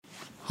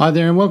Hi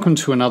there and welcome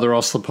to another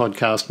Osler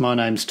podcast. My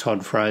name's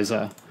Todd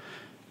Fraser.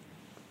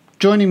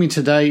 Joining me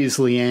today is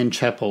Leanne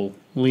Chapple.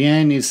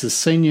 Leanne is the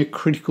Senior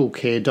Critical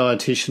Care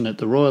Dietitian at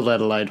the Royal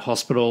Adelaide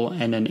Hospital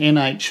and an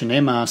NH and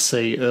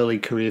MRC Early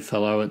Career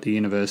Fellow at the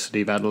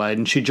University of Adelaide,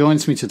 and she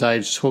joins me today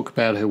to talk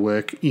about her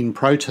work in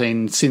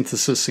protein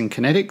synthesis and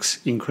kinetics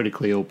in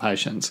critically ill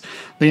patients.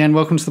 Leanne,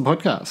 welcome to the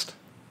podcast.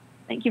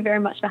 Thank you very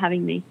much for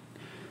having me.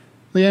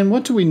 Leanne,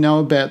 what do we know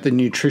about the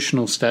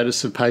nutritional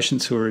status of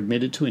patients who are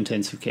admitted to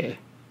intensive care?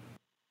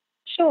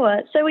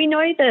 Sure. So we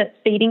know that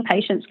feeding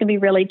patients can be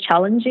really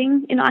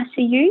challenging in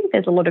ICU.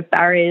 There's a lot of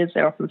barriers.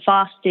 They're often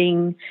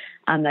fasting.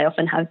 They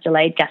often have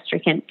delayed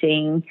gastric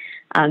emptying.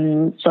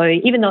 So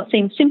even though it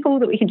seems simple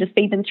that we can just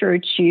feed them through a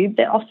tube,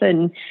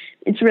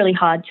 it's really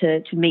hard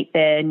to meet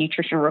their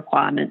nutritional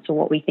requirements or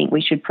what we think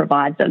we should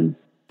provide them.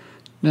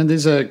 Now,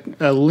 there's a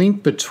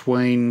link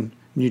between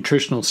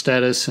nutritional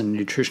status and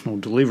nutritional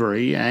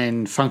delivery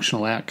and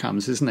functional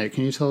outcomes, isn't there?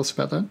 Can you tell us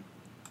about that?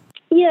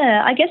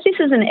 Yeah, I guess this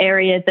is an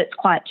area that's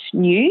quite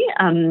new.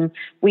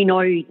 We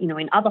know,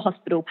 in other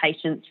hospital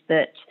patients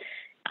that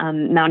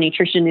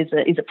malnutrition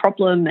is a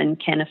problem and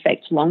can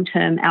affect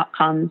long-term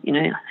outcomes,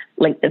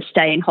 length of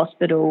stay in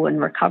hospital and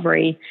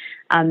recovery.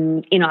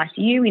 In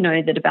ICU, we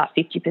know that about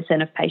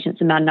 50% of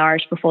patients are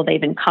malnourished before they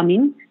even come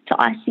in to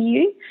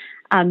ICU.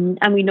 And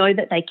we know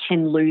that they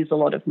can lose a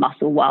lot of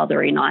muscle while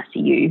they're in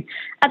ICU.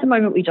 At the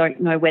moment, we don't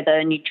know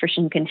whether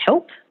nutrition can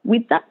help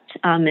with that.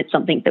 It's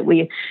something that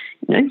we,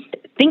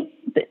 think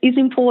that is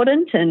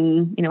important,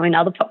 and in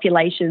other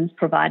populations,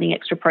 providing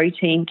extra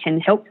protein can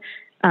help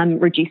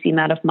reduce the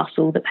amount of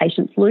muscle that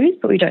patients lose,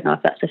 but we don't know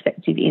if that's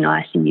effective in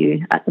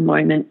ICU at the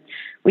moment.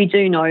 We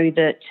do know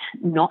that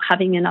not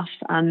having enough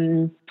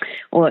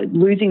or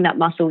losing that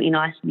muscle in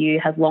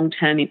ICU has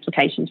long-term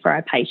implications for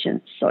our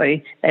patients. So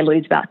they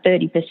lose about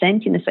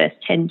 30% in the first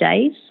 10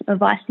 days of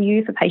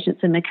ICU for patients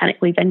who are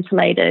mechanically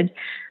ventilated,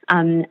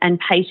 and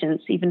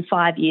patients, even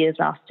 5 years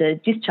after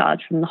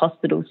discharge from the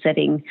hospital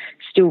setting,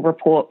 still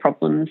report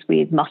problems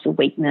with muscle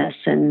weakness,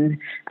 and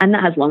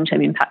that has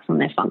long-term impacts on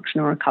their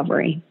functional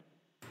recovery.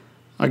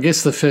 I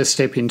guess the first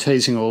step in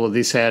teasing all of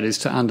this out is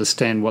to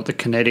understand what the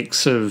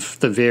kinetics of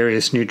the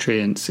various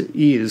nutrients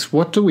is.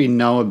 What do we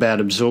know about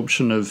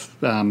absorption of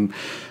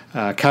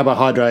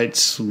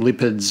carbohydrates,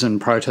 lipids and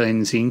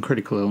proteins in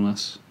critical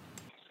illness?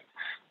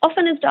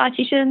 Often as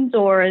dietitians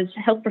or as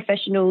health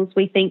professionals,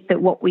 we think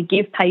that what we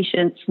give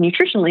patients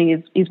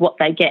nutritionally is what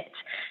they get.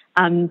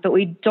 But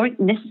we don't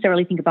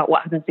necessarily think about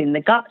what happens in the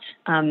gut.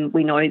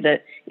 We know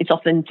that it's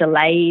often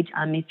delayed.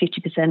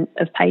 50%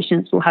 of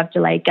patients will have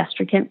delayed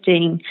gastric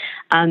emptying.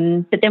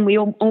 But then we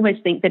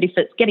almost think that if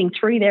it's getting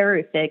through there,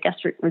 if their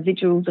gastric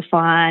residuals are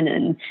fine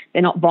and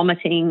they're not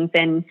vomiting,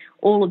 then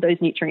all of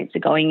those nutrients are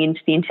going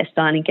into the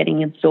intestine and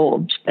getting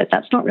absorbed. But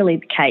that's not really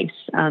the case.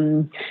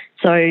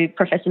 So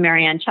Professor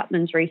Marianne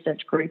Chapman's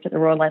research group at the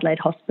Royal Adelaide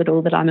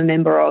Hospital that I'm a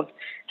member of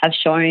have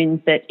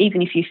shown that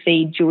even if you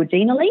feed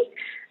duodenally,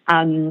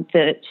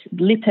 that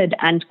lipid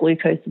and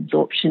glucose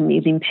absorption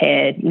is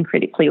impaired in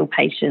critically ill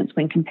patients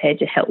when compared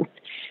to health.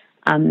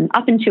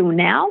 Up until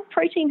now,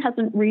 protein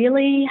hasn't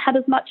really had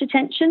as much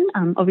attention.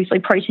 Obviously,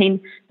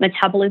 protein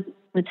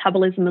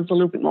metabolism is a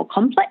little bit more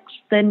complex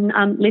than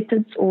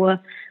lipids or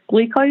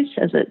glucose,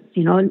 as it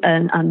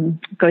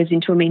goes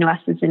into amino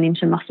acids and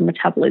into muscle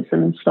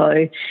metabolism.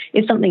 So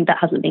it's something that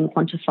hasn't been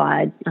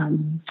quantified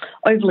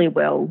overly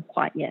well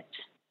quite yet.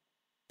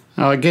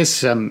 I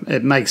guess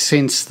it makes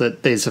sense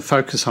that there's a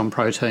focus on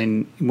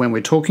protein when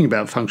we're talking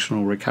about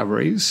functional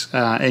recoveries.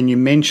 And you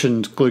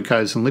mentioned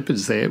glucose and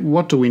lipids there.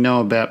 What do we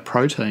know about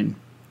protein?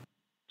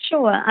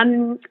 Sure.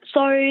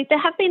 So there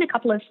have been a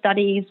couple of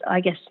studies,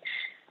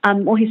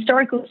 more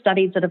historical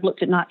studies that have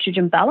looked at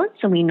nitrogen balance,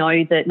 and we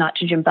know that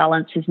nitrogen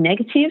balance is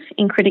negative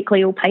in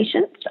critically ill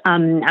patients.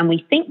 And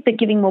we think that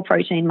giving more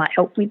protein might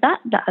help with that.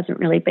 That hasn't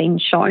really been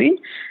shown.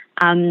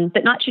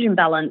 But nitrogen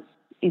balance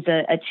is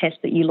a test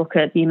that you look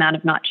at the amount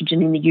of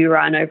nitrogen in the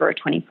urine over a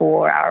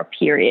 24-hour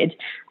period,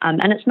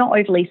 and it's not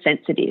overly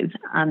sensitive.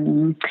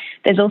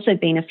 There's also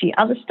been a few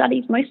other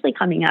studies, mostly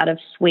coming out of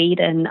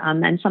Sweden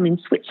and some in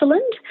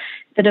Switzerland,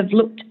 that have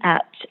looked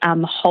at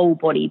whole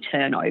body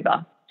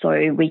turnover.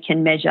 So we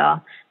can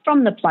measure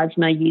from the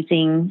plasma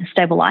using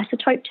stable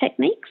isotope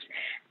techniques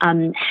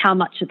how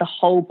much of the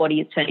whole body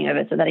is turning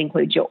over. So that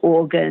includes your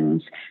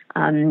organs,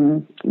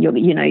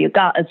 your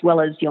gut, as well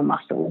as your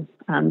muscle.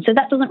 So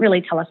that doesn't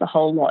really tell us a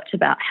whole lot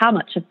about how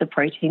much of the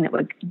protein that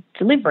we're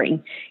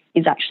delivering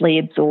is actually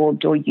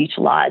absorbed or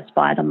utilised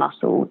by the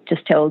muscle. It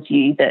just tells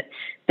you that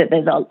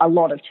there's a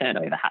lot of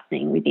turnover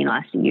happening within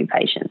ICU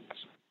patients.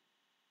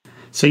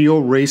 So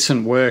your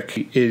recent work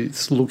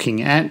is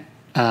looking at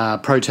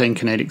protein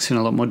kinetics in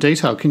a lot more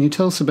detail. Can you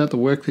tell us about the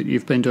work that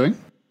you've been doing?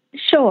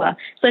 Sure.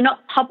 So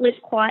not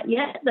published quite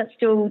yet.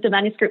 The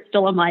manuscript's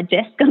still on my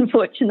desk,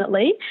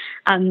 unfortunately.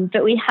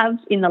 But we have,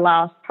 in the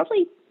last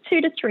probably 2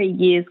 to 3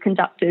 years,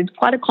 conducted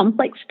quite a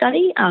complex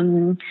study.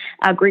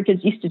 Our group is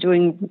used to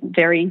doing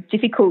very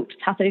difficult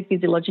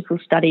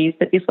pathophysiological studies,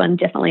 but this one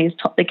definitely has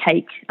topped the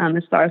cake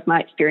as far as my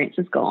experience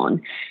has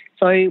gone.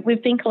 So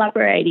we've been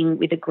collaborating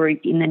with a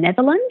group in the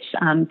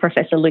Netherlands,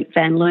 Professor Luc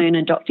van Loon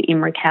and Dr.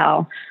 Imre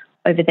Kaul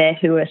over there,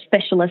 who are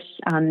specialists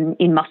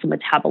in muscle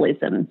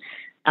metabolism.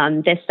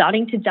 They're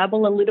starting to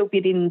dabble a little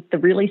bit in the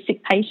really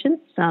sick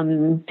patients,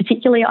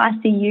 particularly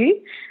ICU.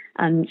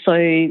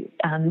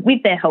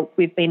 With their help,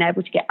 we've been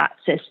able to get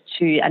access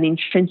to an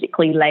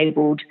intrinsically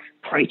labelled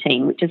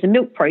protein, which is a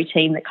milk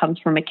protein that comes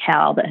from a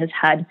cow that has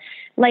had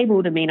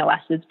labelled amino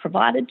acids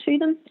provided to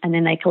them, and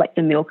then they collect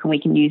the milk and we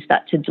can use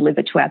that to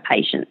deliver to our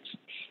patients.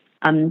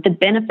 The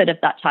benefit of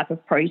that type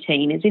of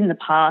protein is in the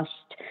past,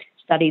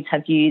 studies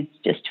have used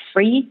just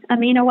free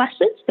amino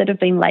acids that have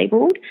been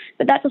labelled,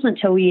 but that doesn't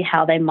tell you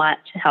how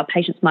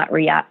patients might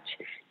react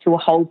to a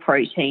whole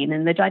protein,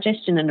 and the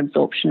digestion and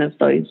absorption of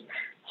those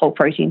whole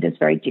proteins is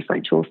very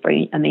different to a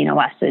free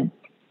amino acid.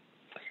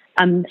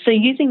 So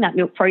using that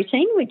milk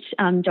protein, which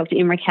Dr.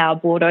 Imre Kaul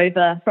brought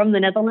over from the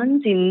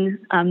Netherlands in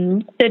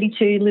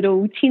 32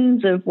 little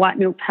tins of white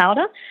milk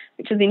powder,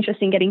 which was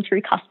interesting getting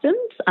through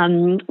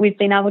customs, we've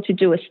been able to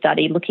do a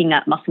study looking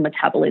at muscle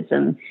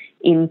metabolism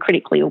in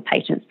critically ill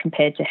patients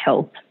compared to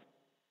health.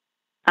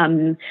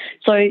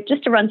 So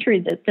just to run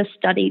through the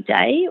study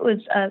day, it was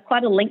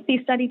quite a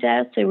lengthy study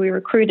day. So we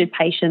recruited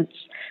patients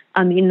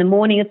in the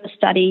morning of the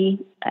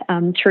study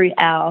through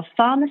our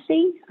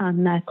pharmacy,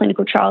 our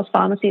clinical trials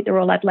pharmacy at the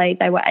Royal Adelaide.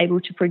 They were able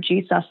to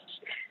produce us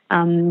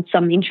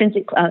some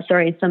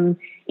intravenous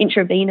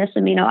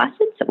amino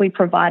acids that we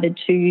provided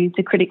to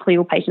the critically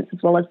ill patients as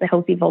well as the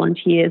healthy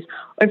volunteers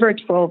over a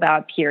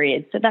 12-hour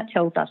period. So that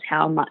tells us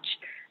how much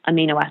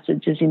amino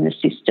acids is in the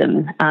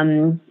system.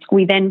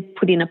 We then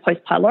put in a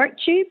post-pyloric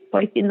tube,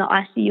 both in the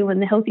ICU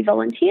and the healthy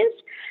volunteers,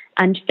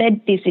 and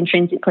fed this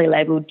intrinsically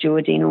labelled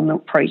duodenal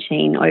milk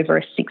protein over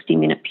a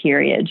 60-minute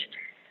period.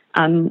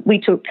 We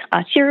took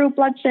arterial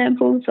blood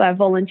samples, so our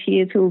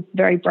volunteers, who were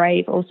very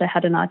brave, also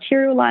had an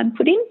arterial line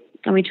put in,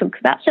 and we took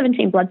about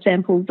 17 blood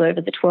samples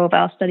over the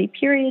 12-hour study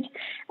period,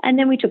 and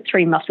then we took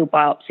 3 muscle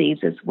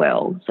biopsies as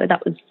well. So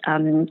that was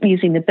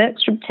using the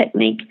Bergstrom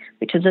technique,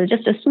 which is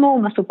just a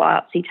small muscle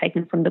biopsy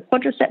taken from the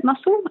quadricep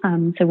muscle.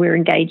 So we're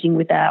engaging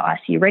with our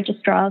ICU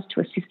registrars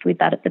to assist with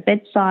that at the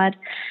bedside.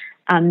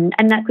 And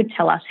that could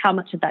tell us how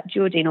much of that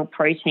duodenal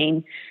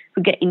protein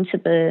could get into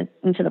the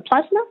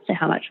plasma, so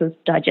how much was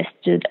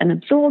digested and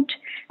absorbed,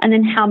 and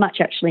then how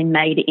much actually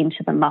made it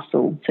into the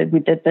muscle. So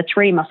with the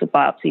 3 muscle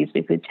biopsies,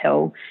 we could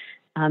tell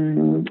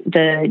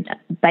the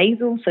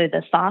basal, so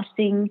the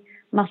fasting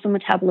muscle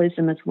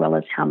metabolism, as well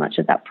as how much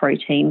of that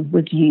protein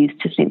was used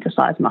to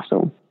synthesize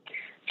muscle.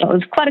 So it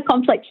was quite a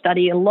complex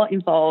study, a lot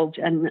involved,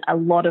 and a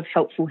lot of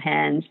helpful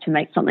hands to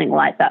make something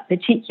like that,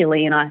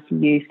 particularly in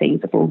ICU,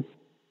 feasible.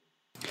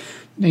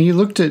 Now, you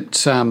looked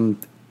at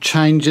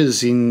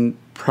changes in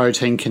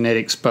protein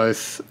kinetics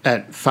both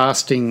at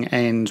fasting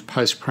and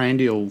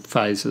postprandial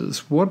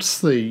phases. What's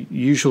the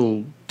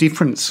usual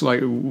difference?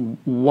 Like,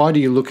 why do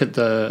you look at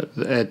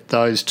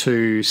those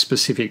two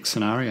specific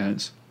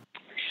scenarios?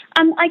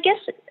 I guess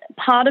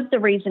part of the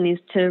reason is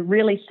to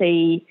really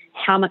see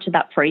how much of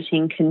that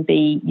protein can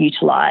be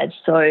utilised.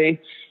 So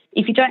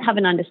if you don't have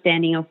an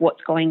understanding of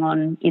what's going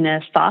on in a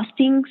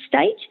fasting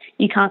state,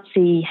 you can't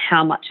see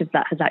how much of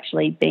that has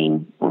actually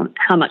been, or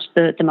how much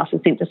the muscle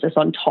synthesis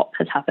on top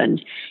has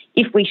happened.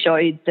 If we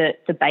showed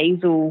that the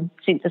basal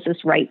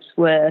synthesis rates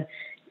were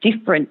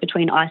different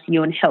between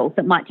ICU and health,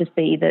 it might just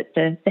be that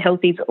the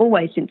healthies are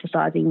always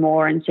synthesising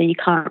more, and so you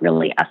can't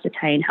really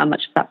ascertain how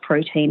much of that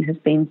protein has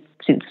been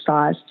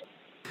synthesised.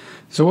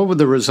 So what were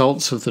the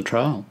results of the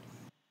trial?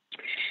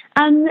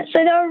 So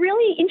they were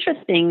really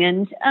interesting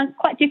and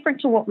quite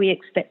different to what we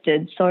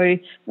expected. So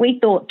we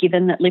thought,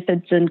 given that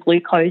lipids and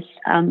glucose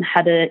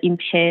had an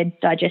impaired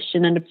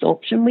digestion and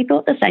absorption, we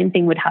thought the same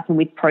thing would happen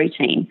with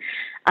protein.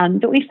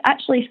 But we've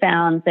actually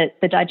found that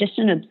the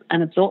digestion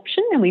and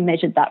absorption, and we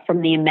measured that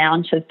from the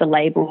amount of the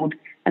labelled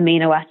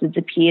amino acids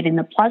appeared in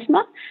the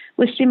plasma,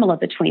 was similar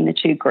between the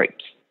two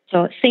groups.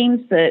 So it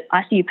seems that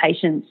ICU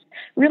patients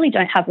really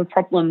don't have a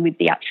problem with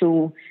the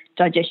actual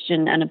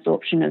digestion and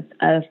absorption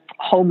of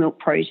whole milk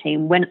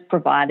protein when it's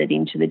provided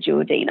into the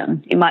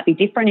duodenum. It might be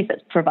different if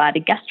it's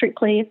provided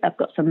gastrically, if they've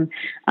got some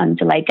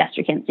delayed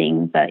gastric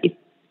emptying, but if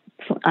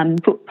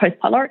put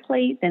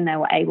post-pylorically, then they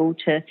were able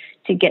to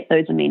get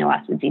those amino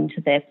acids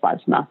into their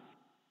plasma.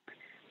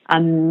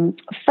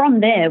 From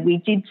there, we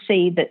did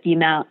see that the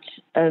amount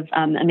of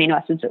amino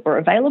acids that were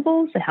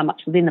available, so how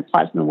much was in the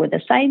plasma, were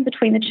the same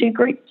between the two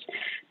groups,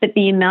 but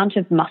the amount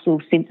of muscle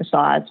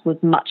synthesized was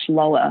much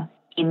lower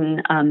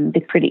in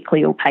the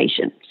critically ill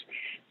patients.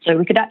 So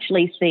we could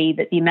actually see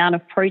that the amount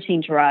of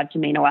protein-derived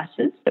amino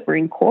acids that were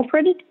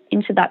incorporated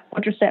into that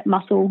quadricep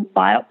muscle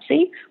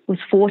biopsy was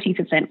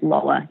 40%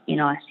 lower in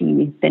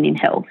ICU than in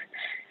health.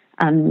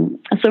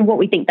 So what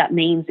we think that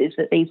means is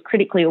that these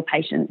critically ill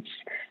patients,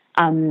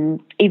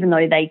 even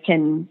though they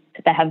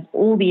have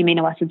all the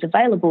amino acids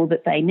available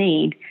that they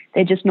need,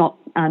 they're just not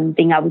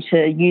being able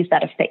to use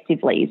that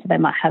effectively. So they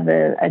might have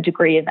a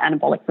degree of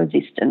anabolic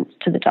resistance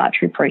to the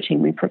dietary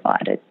protein we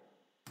provided.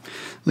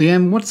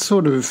 Leanne, what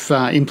sort of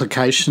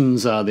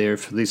implications are there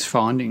for this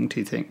finding, do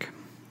you think?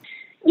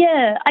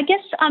 Yeah, I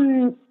guess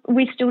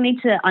we still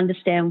need to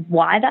understand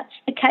why that's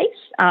the case.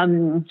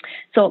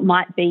 So it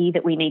might be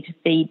that we need to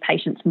feed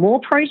patients more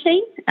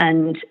protein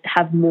and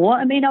have more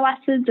amino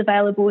acids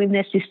available in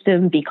their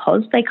system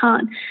because they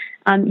can't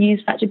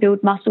use that to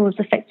build muscle as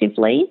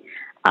effectively.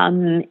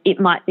 It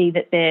might be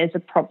that there's a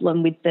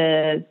problem with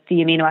the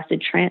amino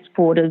acid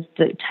transporters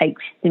that take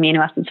the amino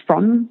acids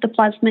from the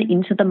plasma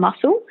into the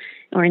muscle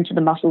or into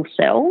the muscle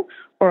cell,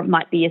 or it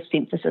might be a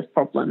synthesis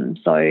problem.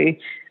 So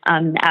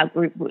our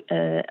group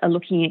are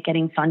looking at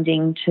getting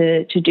funding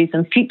to do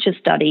some future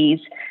studies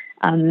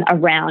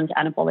around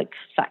anabolic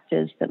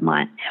factors that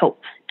might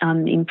help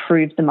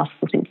improve the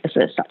muscle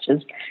synthesis, such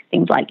as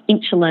things like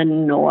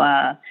insulin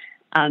or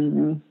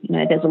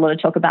there's a lot of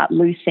talk about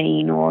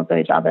leucine or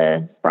those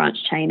other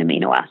branch chain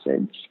amino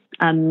acids.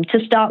 To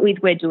start with,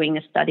 we're doing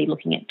a study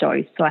looking at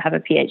dose. So I have a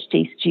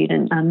PhD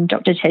student,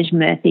 Dr. Tej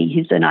Murthy,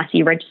 who's an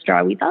ICU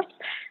registrar with us,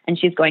 and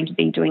she's going to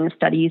be doing a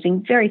study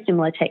using very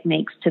similar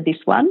techniques to this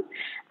one,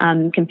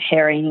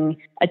 comparing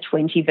a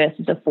 20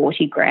 versus a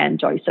 40-gram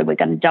dose. So we're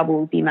going to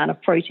double the amount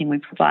of protein we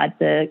provide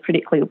the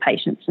critically ill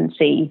patients and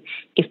see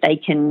if they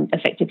can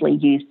effectively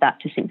use that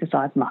to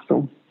synthesize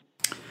muscle.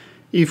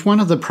 If one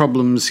of the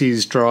problems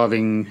is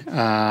driving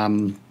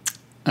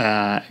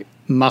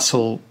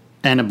muscle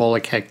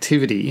anabolic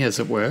activity, as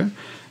it were,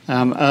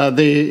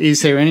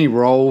 is there any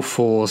role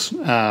for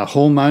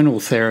hormonal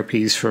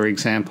therapies, for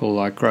example,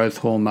 like growth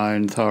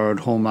hormone, thyroid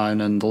hormone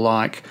and the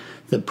like,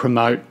 that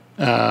promote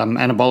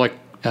anabolic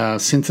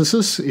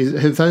synthesis?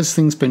 Have those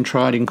things been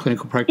tried in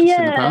clinical practice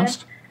in the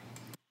past?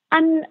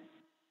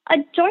 I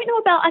don't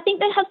know I think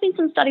there has been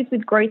some studies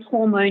with growth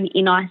hormone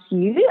in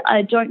ICU.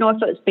 I don't know if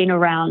it's been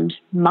around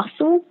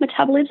muscle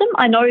metabolism.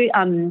 I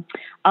know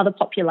other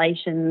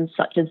populations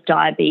such as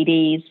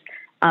diabetes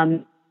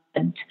and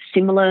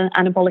similar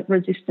anabolic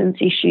resistance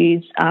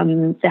issues.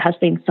 There has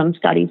been some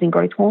studies in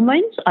growth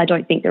hormones. I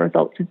don't think the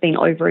results have been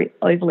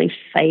overly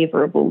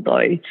favourable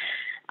though.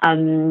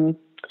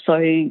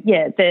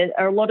 There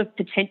are a lot of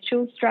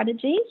potential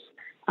strategies.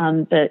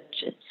 But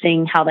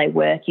seeing how they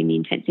work in the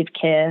intensive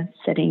care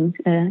setting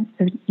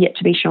is yet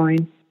to be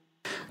shown.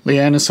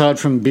 Leanne,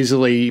 aside from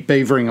busily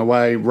beavering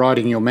away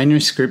writing your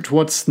manuscript,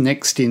 what's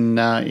next in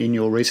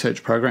your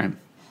research program?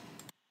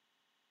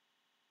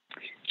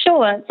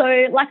 Sure.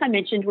 So like I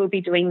mentioned, we'll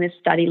be doing this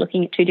study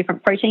looking at 2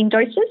 different protein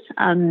doses.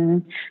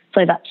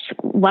 So that's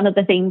one of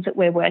the things that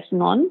we're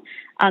working on.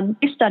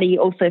 This study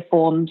also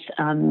forms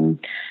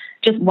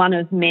just one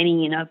of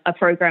many in a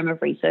program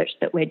of research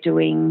that we're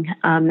doing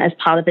as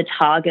part of the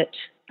Target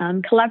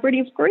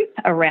collaborative group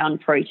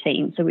around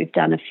protein. So we've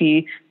done a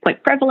few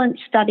point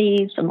prevalence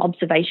studies, some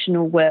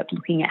observational work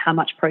looking at how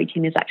much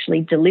protein is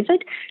actually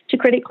delivered to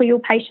critically ill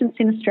patients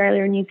in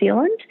Australia and New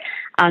Zealand.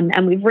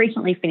 And we've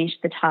recently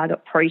finished the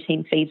Target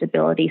protein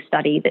feasibility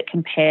study that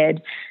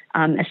compared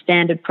a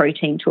standard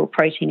protein to a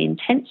protein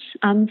intense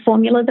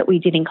formula that we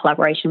did in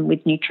collaboration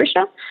with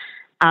Nutricia.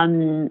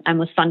 And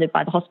was funded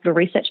by the Hospital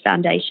Research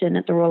Foundation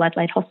at the Royal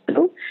Adelaide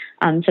Hospital.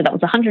 So that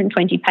was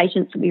 120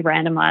 patients that we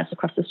randomised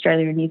across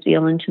Australia and New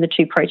Zealand to the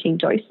 2 protein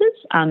doses.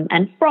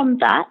 And from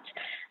that,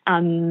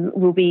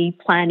 we'll be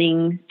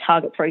planning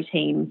Target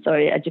protein, so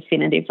a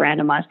definitive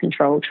randomised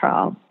control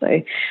trial.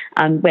 So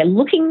we're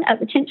looking at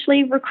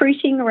potentially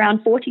recruiting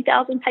around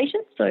 40,000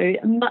 patients, so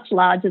much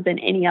larger than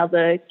any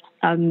other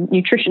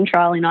nutrition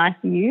trial in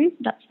ICU,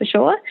 that's for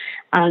sure.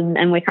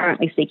 And we're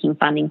currently seeking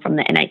funding from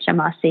the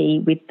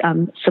NHMRC with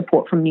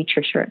support from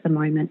Nutricia at the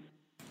moment.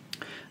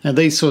 Now,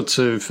 these sorts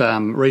of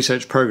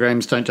research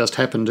programs don't just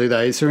happen, do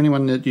they? Is there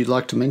anyone that you'd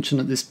like to mention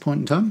at this point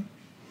in time?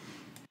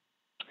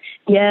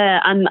 Yeah,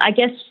 I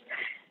guess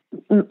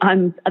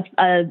I'm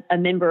a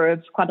member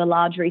of quite a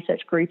large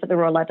research group at the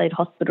Royal Adelaide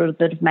Hospital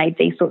that have made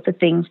these sorts of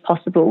things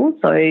possible.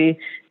 So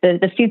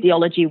the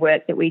physiology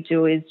work that we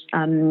do is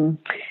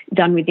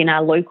done within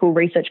our local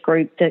research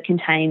group that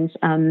contains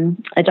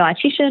a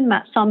dietitian,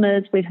 Matt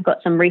Summers. We've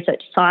got some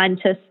research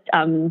scientists.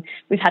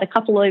 We've had a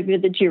couple over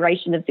the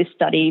duration of this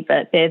study,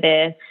 but they're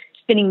there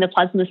spinning the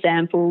plasma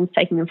samples,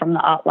 taking them from the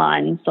art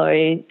line.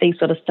 So these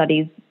sort of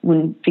studies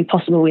wouldn't be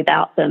possible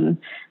without them.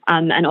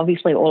 And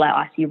obviously all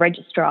our ICU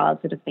registrars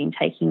that have been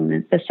taking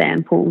the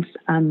samples.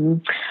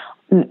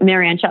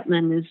 Marianne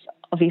Chapman has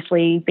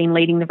obviously been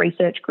leading the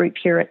research group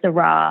here at the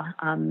RA,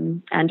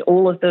 and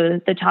all of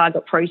the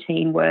target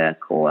protein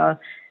work or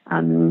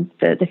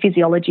the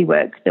physiology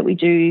work that we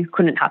do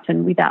couldn't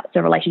happen without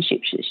the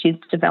relationships she's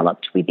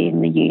developed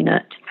within the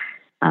unit.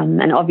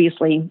 And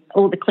obviously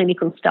all the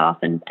clinical staff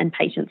and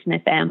patients and their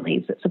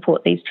families that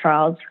support these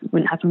trials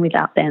wouldn't happen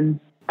without them.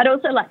 I'd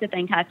also like to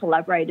thank our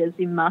collaborators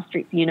in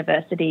Maastricht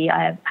University.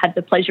 I have had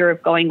the pleasure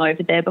of going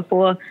over there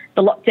before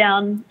the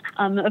lockdown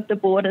of the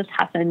borders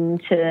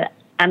happened to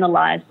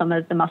analyse some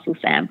of the muscle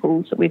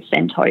samples that we've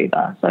sent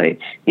over. So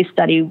this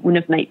study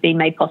wouldn't have been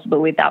made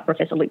possible without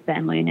Professor Luke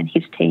Van Loon and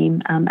his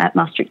team at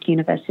Maastricht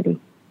University.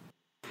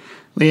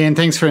 Leanne,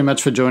 thanks very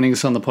much for joining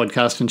us on the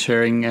podcast and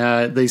sharing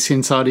this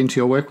insight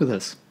into your work with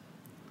us.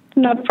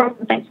 Not a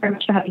problem. Thanks very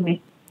much for having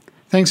me.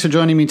 Thanks for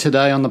joining me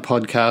today on the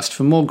podcast.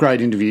 For more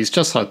great interviews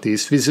just like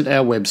this, visit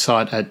our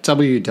website at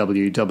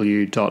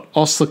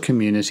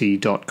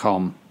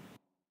www.oslercommunity.com.